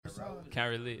Can't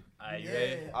relate. Alright, you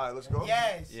ready? Alright, let's go.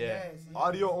 Yes. Yeah. Yes.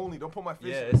 Audio only. Don't put my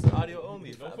face. Yeah, it's audio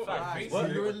only. Don't put my face. What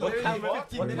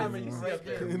camera you see up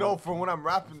there? You know, from when I'm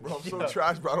rapping, bro, I'm so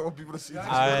trash, bro. I don't want people to see this.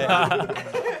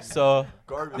 Alright. So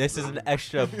Garbage. this is an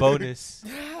extra bonus.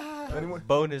 Anyone?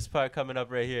 Bonus part coming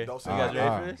up right here. Don't You say guys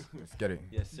that. ready for this? Let's get it.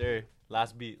 Yes, sir.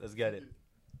 Last beat. Let's get it.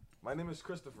 My name is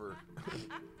Christopher.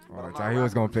 Oh, I thought he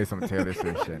was gonna play some Taylor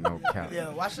Swift shit. No cap. Yeah,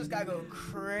 watch this guy go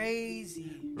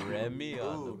crazy. Remy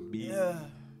on the beat. Yeah.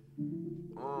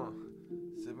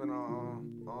 Sipping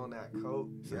on that coke.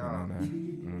 Sipping Yeah. on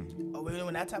that. Oh, we're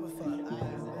doing that type of fun.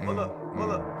 Hold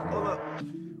up.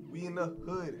 We in the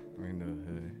hood. We in the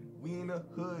hood. We in the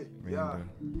hood. We in Yeah.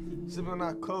 Sipping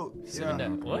that coke. Sipping Yeah.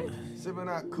 that what? Sipping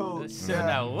that coke. Sipping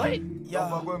that what? Don't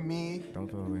fuck with me. Don't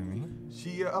fuck with me.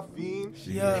 She a fiend.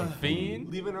 Yeah. Fiend?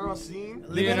 Leaving her on scene.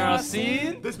 Leaving her on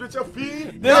scene? This bitch a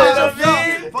fiend. This bitch a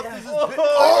fiend? Fuck this bitch.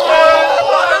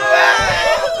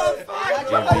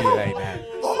 Can't be like that.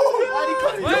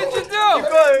 What did you do?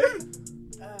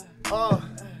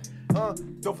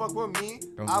 Don't fuck with me.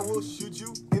 Don't I fuck will shoot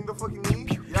you in the fucking knee.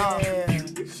 Yeah.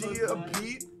 She a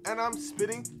beat and I'm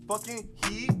spitting fucking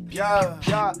heat. Yeah.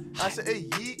 I said hey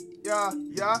yeet.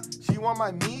 Yeah. She want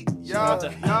my meat. Yeah.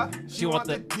 She want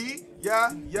the beat.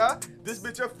 Yeah. This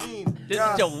bitch a fiend. This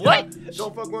bitch a what?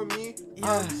 Don't fuck with me.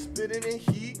 I'm spitting in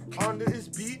heat under this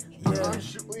beat. I'm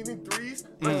shooting in threes.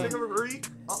 Let's take a three.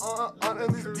 On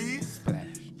this beat.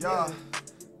 Yeah.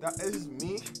 That is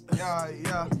me. Yeah.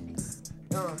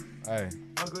 Hey.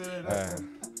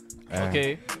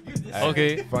 Okay. Hey,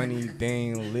 Okay. Funny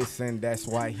thing, listen, that's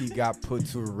why he got put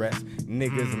to rest.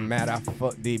 Niggas mad I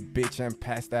fucked the bitch and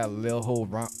passed that little hoe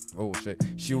round. Oh shit.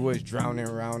 She was drowning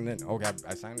around and okay,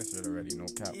 I signed this shit already, no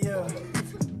cap. Yeah.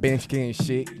 Bench kicking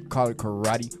shit, call it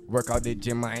karate. Work out the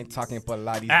gym, I ain't talking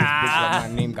Pilates. This bitch like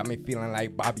my name got me feeling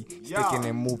like Bobby. Sticking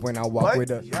and move when I walk with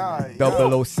her.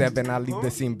 007, I leave the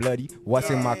scene bloody. What's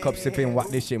in my cup, sipping, walk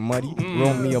this shit muddy.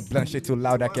 Roll me a blunt, shit too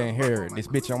loud, I can't hear her. This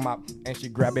bitch on my, and she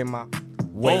grabbing my.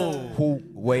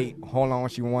 Wait, hold on,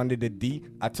 she wanted the D.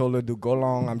 I told her to go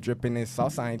long, I'm dripping in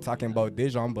sauce. I ain't talking about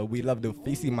Dijon, but we love to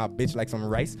feasty my bitch like some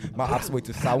rice. My ops way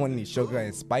too sour, need sugar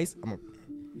and spice.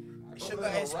 Sugar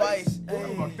and spice.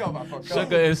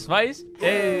 Sugar and spice?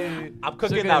 Hey. I'm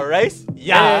cooking Sugar. that rice.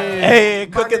 Yeah. Hey,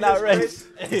 cooking that rice.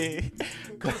 Hey.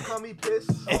 Call me piss.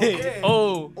 Hey.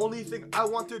 Oh. Only thing I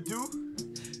want to do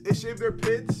is shave their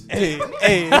pits. Hey.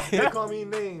 They call me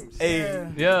names. Hey.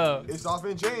 Yeah. It's off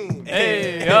in James.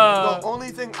 Hey. Yeah. The only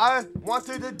thing I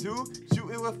wanted to do,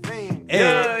 shoot it with fame.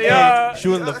 Yeah.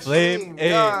 Shooting the flame. Hey.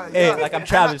 Yeah. Hey. Like I'm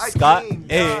Travis Scott. came.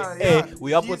 Hey. Yeah. Hey.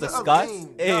 We up He's with the a Scots.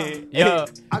 game. Hey. Yeah.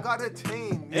 I gotta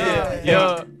tame.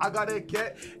 Yeah. I gotta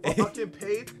get fucking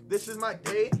paid. This is my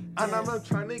day, and I'm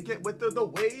trying to get with the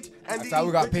wage. And That's how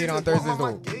we got paid on Thursdays,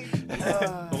 though.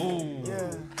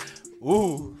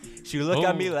 Ooh. She look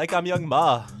at me like I'm Young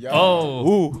Ma. Oh.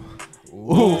 Ooh.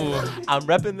 I'm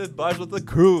repping the bars with the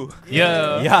crew.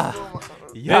 Yeah.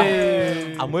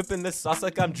 Hey. I'm whipping this sauce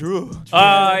like I'm Drew.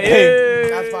 Yeah.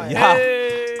 That's fine. Yeah.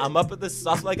 Hey. I'm up at the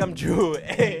sauce like I'm Drew.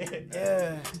 Hey.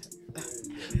 Yeah.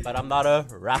 But I'm not a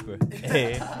rapper.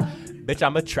 Hey. Bitch,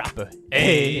 I'm a trapper.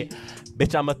 Hey.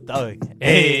 Bitch, I'm a thug.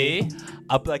 Hey.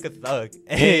 Up like a thug.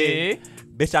 Hey.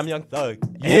 Bitch, I'm Young Thug.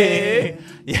 Hey.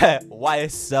 Yeah.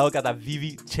 YSL got that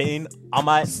VV chain on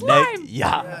my neck.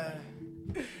 Yeah.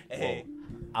 Hey.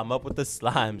 I'm up with the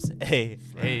slimes. Hey.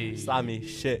 Slimy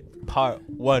shit. Part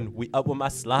 1. We up with my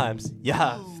slimes.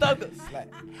 Yeah.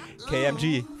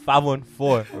 KMG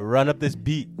 514. Run up this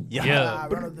beat. Yeah.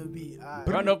 Run up the beat.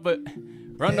 Run up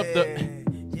the.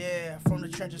 Yeah, from the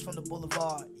trenches, from the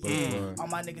boulevard. Yeah, all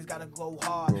my niggas gotta go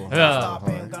hard. Yeah. Stop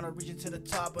and gonna reach it to the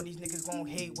top, but these niggas gon'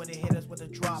 hate when they hit us with a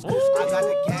drop. I got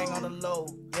the gang on the low.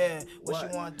 Yeah, what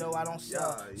she want though? I don't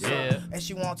sell. Yeah. And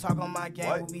she want talk on my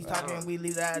gang. We be talking, we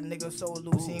leave that nigga so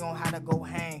loose. He ain't gon' have to go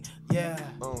hang. Yeah.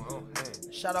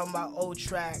 Shout out my old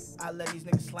track. I let these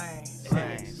niggas slang.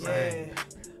 Yeah.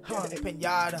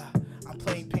 Pinata. I'm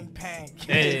playing ping pong.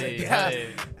 Hey.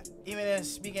 Hey. Even if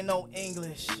speaking no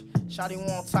English, shawty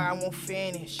won't tie, I won't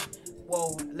finish.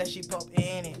 Whoa, let she pop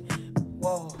in it.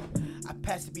 Whoa, I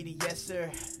pass to be the yes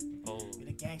sir. Oh. Be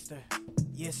the gangster.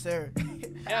 Yes sir.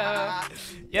 Yeah.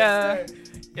 Yes, sir.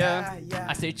 Yeah. Yeah.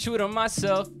 I say true to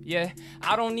myself, yeah.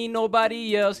 I don't need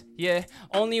nobody else, yeah.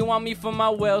 Only want me for my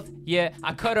wealth, yeah.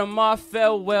 I cut them off,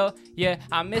 fell well, yeah.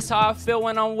 I miss how I feel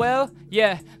when I'm well,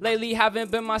 yeah. Lately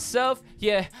haven't been myself,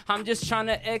 yeah. I'm just trying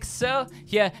to excel,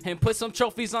 yeah. And put some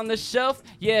trophies on the shelf,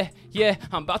 yeah. Yeah,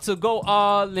 I'm about to go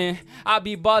all in. I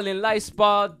be ballin' like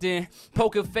Spalding.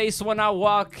 Poker face when I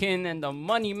walk in. And the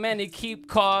money man, they keep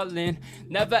calling.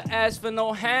 Never asked for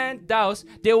no handouts.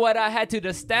 Did what I had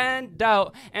to stand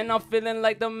out. And I'm feeling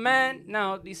like the man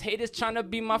now. These haters tryna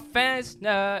be my fans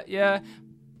now, yeah.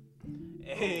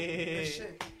 Hey.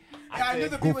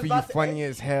 Goofy, you funny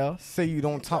as hell. Say you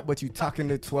don't talk, but you talking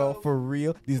to 12 for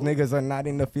real. These niggas are not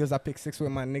in the fields. I pick 6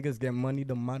 with my niggas. Get money,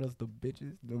 the models, the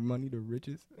bitches, the money, the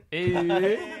riches.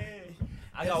 Hey.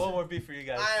 I got one more beat for you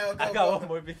guys. I got one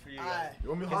more beat for you guys. You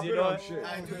want me to 'Cause hop you in know on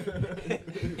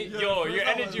what? shit? Yo, your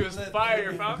energy was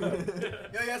fire, fam.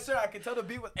 Yo, yes sir, I can tell the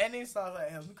beat was ending, so I was like,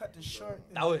 hey, we cut this short.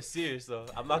 That was serious though.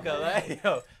 I'm not gonna lie.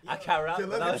 Yo, I can't rap, Okay,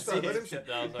 but let that him was start. Let him serious.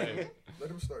 start. Let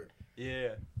him start. Yeah.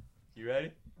 You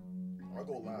ready? I'll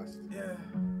go last. Yeah.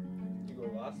 You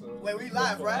go last. Wait, we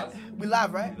live, right? We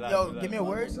live, right? We live, Yo, we live. give me a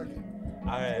word. 1 second.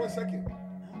 All right. 1 second.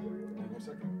 1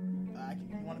 second.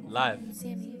 You wanna go Live.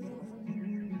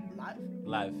 live?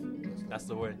 Live. That's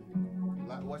the word.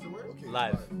 What's the word? Okay.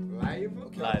 Live. Live?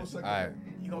 Okay, Live. I'll go second. Alright,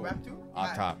 You gonna rap too?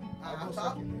 on top. I'll On go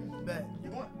top? second. Bet. You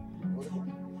want?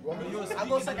 You want me to I'll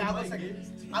go second. I'll go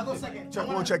second. I'll go second. Check I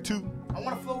 1, wanna- check 2. I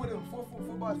wanna flow with him. Four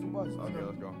bars, 4 bars. Okay,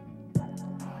 let's go.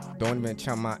 Don't even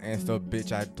check my Insta,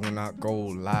 bitch. I do not go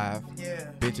live.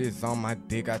 Yeah. Bitches on my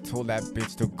dick. I told that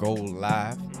bitch to go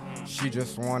live. She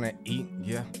just wanna eat,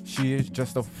 yeah. She is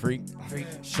just a freak.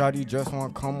 Shawty just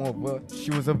wanna come over. She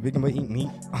was a vegan but eat meat.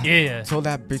 Yeah. Told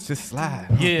that bitch to slide.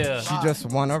 Yeah. She just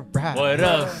wanna rap. What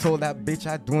up? Told that bitch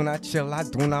I do not chill. I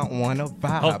do not wanna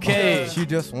vibe. Okay. She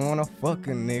just wanna fuck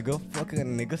a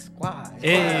nigga squad.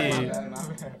 Hey.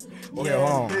 Okay, hold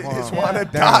on. Bitches hold on. wanna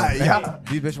Damn, die, damn. yeah.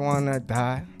 These bitch wanna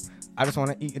die. I just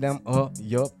wanna eat them up,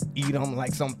 yup. Eat them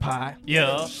like some pie.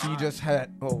 Yeah. She just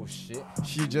had, oh shit.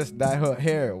 She just dyed her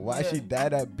hair. Why she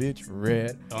dyed that bitch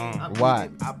red? Why?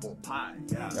 Apple pie.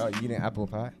 Yeah. Oh, you eating apple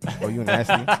pie? Oh, you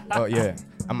nasty? Oh, yeah.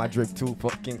 I might drink too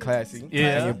fucking classy.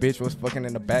 Yeah. And your bitch was fucking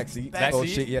in the backseat. Backseat? Oh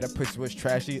shit, yeah, that pussy was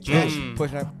trashy. Mm.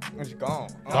 Pushing her, she gone.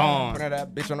 Gone. Putting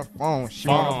that bitch on the phone. She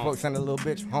Gone. wanna fuck, send a little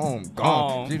bitch home.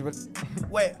 Gone. Gone. She was,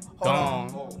 Wait, hold on.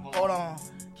 Gone. Hold on.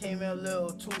 Came in a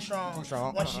little too strong. Too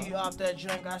strong, When she off that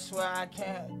drink, I swear I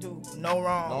can't do no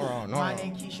wrong. No wrong, no My wrong.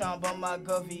 name Keyshawn, but my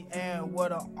govy and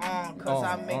what a on. Cause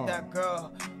I make that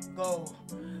girl go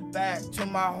back to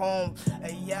my home.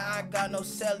 And yeah, I got no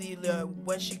cellular.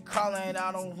 When she calling,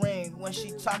 I don't ring. When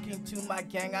she talking to my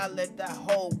gang, I let that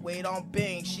hoe wait on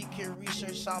Bing. She can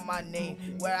research on my name.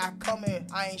 Where I come in,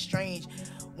 I ain't strange.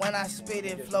 When I spit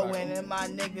it, flowing, and my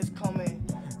niggas coming.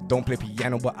 don't play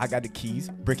piano, but I got the keys.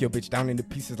 Break your bitch down into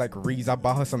pieces like Reese. I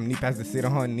bought her some knee pads to sit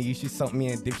on her knees. She sucked me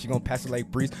and dip, she gon' pass it like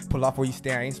breeze. Pull off where you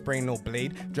stay, I ain't spraying no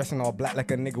blade. Dressing all black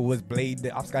like a nigga was Blade.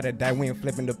 The ops gotta die, we ain't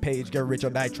flipping the page. Get rich or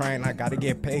die trying, I gotta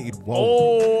get paid. Whoa.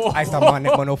 Oh. I stop my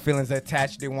neck, but no feelings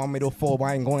attached. They want me to fall, but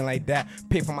I ain't going like that.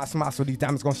 Pay for my smile, so these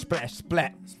diamonds gon' splash,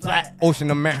 splat. Splat. Ocean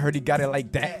the man heard he got it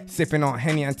like that. Sipping on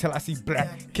Henny until I see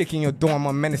black. Kicking your door, I'm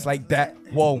a menace like that.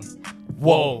 Whoa.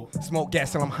 Whoa. Smoke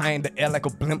gas till I'm high in the air like a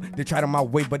blimp. They try to my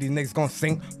way, but these niggas gon'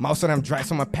 sink. Mouse of them dry,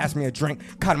 someone pass me a drink.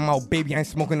 Caught him out, baby, I ain't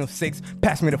smoking no cigs.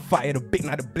 Pass me the fire, the big,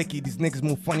 not the blicky. These niggas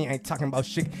move funny, I ain't talking about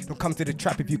shit. Don't come to the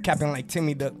trap if you capping like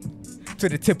Timmy Duck. To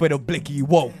the tip of the blicky,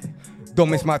 whoa. Don't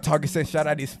miss my targets and shout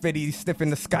out this Fetty. He's stiff in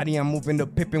the Scotty, I'm moving the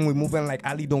Pippin. We moving like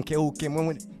Ali, don't care who came in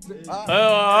with it.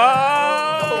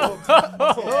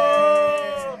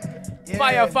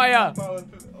 Fire, fire.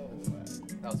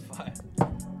 That was fire.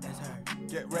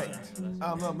 Get wrecked.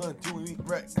 I'm not doing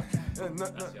wrecked.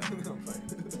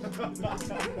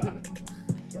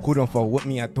 Who don't fuck with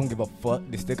me? I don't give a fuck.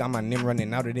 They still got my name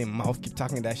running out of their mouth. Keep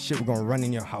talking that shit, we gon' run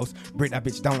in your house. Break that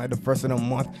bitch down like the first of the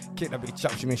month. Kick that bitch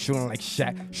up, she been shooting like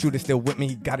Shaq. Shooter still with me,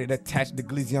 he got it attached. The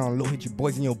glizzy on low, hit your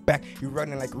boys in your back. You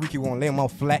running like Ricky, won't lay him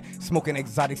out flat. Smoking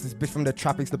exotics, this bitch from the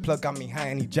tropics. The plug got me high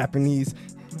and he Japanese.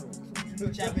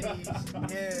 Japanese,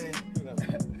 yeah.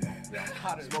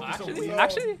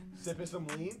 Actually, Sipping some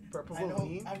lean, purple I know.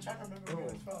 lean. I'm trying to remember where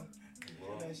it's from.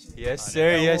 Yes,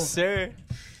 sir. Yes, sir.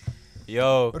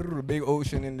 Yo. Brr, big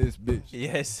ocean in this bitch.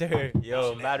 Yes, sir.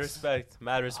 Yo, mad respect.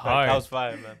 Mad respect. Hard. That was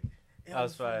fire, man. That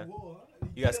was fire.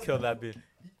 You guys killed that beat.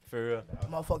 For real.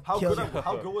 Motherfucker How killed good, you.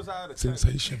 how good was I at a 10?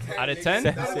 Sensational. out of 10?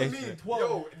 Sensation.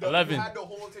 11. Had the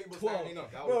whole table standing up.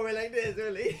 That Bro, was, we're like this,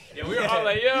 really. Yeah, we were all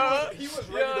like, yeah. he was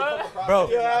ready to come across. Bro,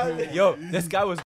 the table. yo, this guy was